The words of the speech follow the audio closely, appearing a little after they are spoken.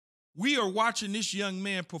we are watching this young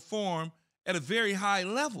man perform at a very high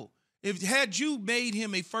level. Had you made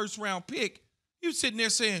him a first-round pick, you're sitting there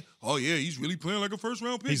saying, oh, yeah, he's really playing like a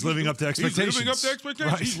first-round pick. He's living up to expectations. He's living up to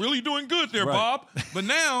expectations. Right. He's really doing good there, right. Bob. But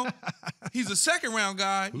now he's a second-round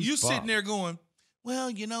guy. Who's You're Bob? sitting there going, well,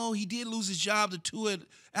 you know, he did lose his job to Tua at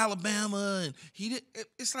Alabama. And he did.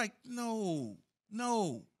 It's like, no,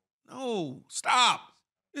 stop.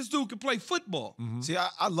 This dude can play football. Mm-hmm. See,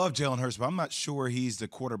 I love Jalen Hurts, but I'm not sure he's the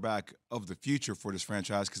quarterback of the future for this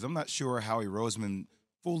franchise because I'm not sure Howie Roseman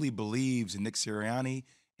fully believes in Nick Sirianni.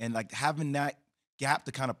 And, like, having that gap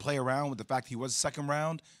to kind of play around with the fact he was second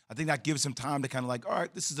round, I think that gives him time to kind of like, all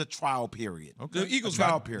right, this is a trial period. Okay. The Eagles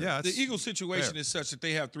period. Yeah, the Eagles situation is such that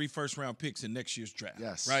they have 3 first-round picks in next year's draft.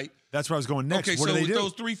 Yes. Right? That's where I was going next. Okay, what so do they with do?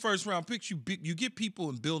 those 3 first-round picks, you get people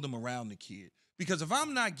and build them around the kid. Because if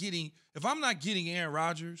I'm not getting Aaron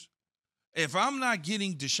Rodgers, if I'm not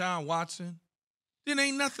getting Deshaun Watson, then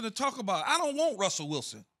ain't nothing to talk about. I don't want Russell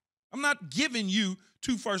Wilson. I'm not giving you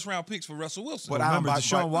 2 first-round picks for Russell Wilson. But remember,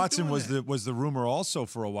 Deshaun Watson was the rumor also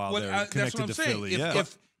for a while there, connected to Philly.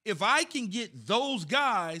 If I can get those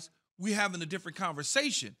guys, we're having a different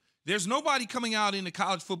conversation. There's nobody coming out in the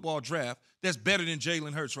college football draft that's better than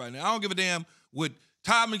Jalen Hurts right now. I don't give a damn what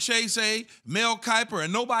Todd McShay say, Mel Kiper,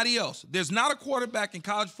 and nobody else. There's not a quarterback in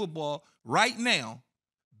college football right now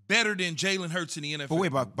better than Jalen Hurts in the NFL. But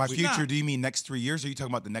wait, by future, do you mean next 3 years, or are you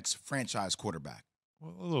talking about the next franchise quarterback?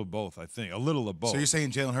 Well, a little of both, I think. A little of both. So you're saying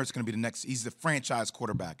Jalen Hurts is going to be the next – he's the franchise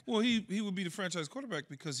quarterback. Well, he would be the franchise quarterback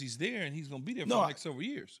because he's there and he's going to be there for the next several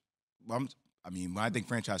years. When I think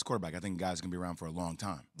franchise quarterback, I think the guy's going to be around for a long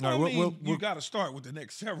time. All right, you got to start with the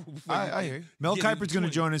next several. I hear you. Mel Kiper's going to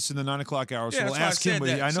join us in the 9 o'clock hour, so we'll ask him.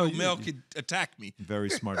 I know Mel could attack me. Very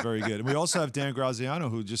smart, very good. And we also have Dan Graziano,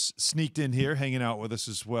 who just sneaked in here, hanging out with us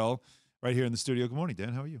as well, right here in the studio. Good morning,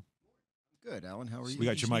 Dan. How are you? Good, Alan. How are you? We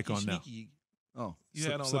got your mic on now. Oh, you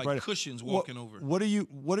had on like cushions walking over. What did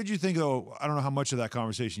you think, though? I don't know how much of that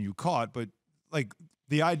conversation you caught, but like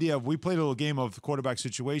the idea of we played a little game of quarterback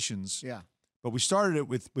situations. Yeah. But we started it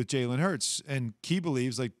with Jalen Hurts, and Key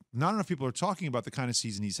believes like not enough people are talking about the kind of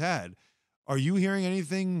season he's had. Are you hearing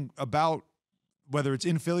anything about whether it's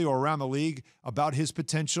in Philly or around the league about his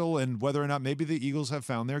potential and whether or not maybe the Eagles have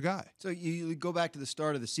found their guy? So you go back to the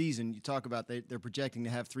start of the season. You talk about they're projecting to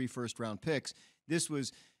have 3 first-round picks. This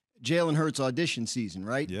was Jalen Hurts' audition season,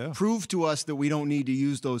 right? Yeah. Prove to us that we don't need to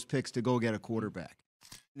use those picks to go get a quarterback.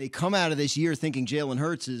 They come out of this year thinking Jalen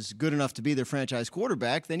Hurts is good enough to be their franchise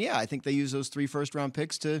quarterback, then yeah, I think they use those 3 first-round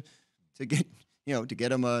picks to get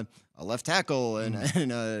him a left tackle and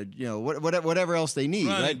whatever else they need,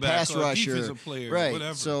 running right? back, Pass rusher, defensive player, right?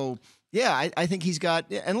 Whatever. So yeah, I think he's got.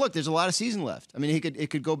 And look, there's a lot of season left. I mean, it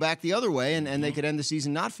could go back the other way, and they could end the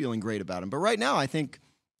season not feeling great about him. But right now, I think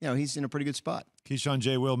he's in a pretty good spot. Keyshawn,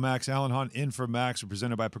 J. Will, Max, Alan Hahn in for Max. We're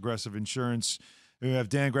presented by Progressive Insurance. We have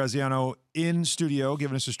Dan Graziano in studio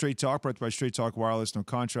giving us a straight talk, brought by Straight Talk Wireless, no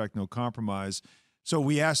contract, no compromise. So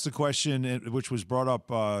we asked the question, which was brought up,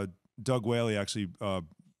 Doug Whaley actually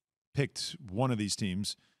picked one of these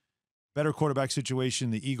teams. Better quarterback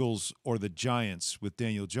situation, the Eagles or the Giants with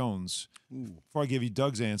Daniel Jones? Ooh. Before I give you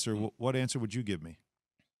Doug's answer, what answer would you give me?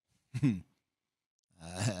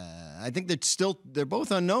 I think they're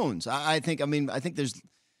both unknowns. I think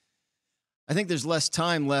there's less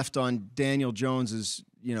time left on Daniel Jones's,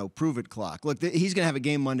 prove it clock. Look, he's going to have a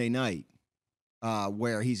game Monday night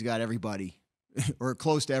where he's got everybody or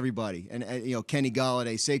close to everybody. And Kenny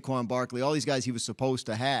Golladay, Saquon Barkley, all these guys he was supposed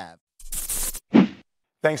to have.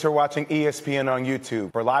 Thanks for watching ESPN on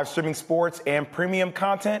YouTube. For live streaming sports and premium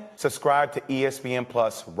content, subscribe to ESPN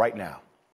Plus right now.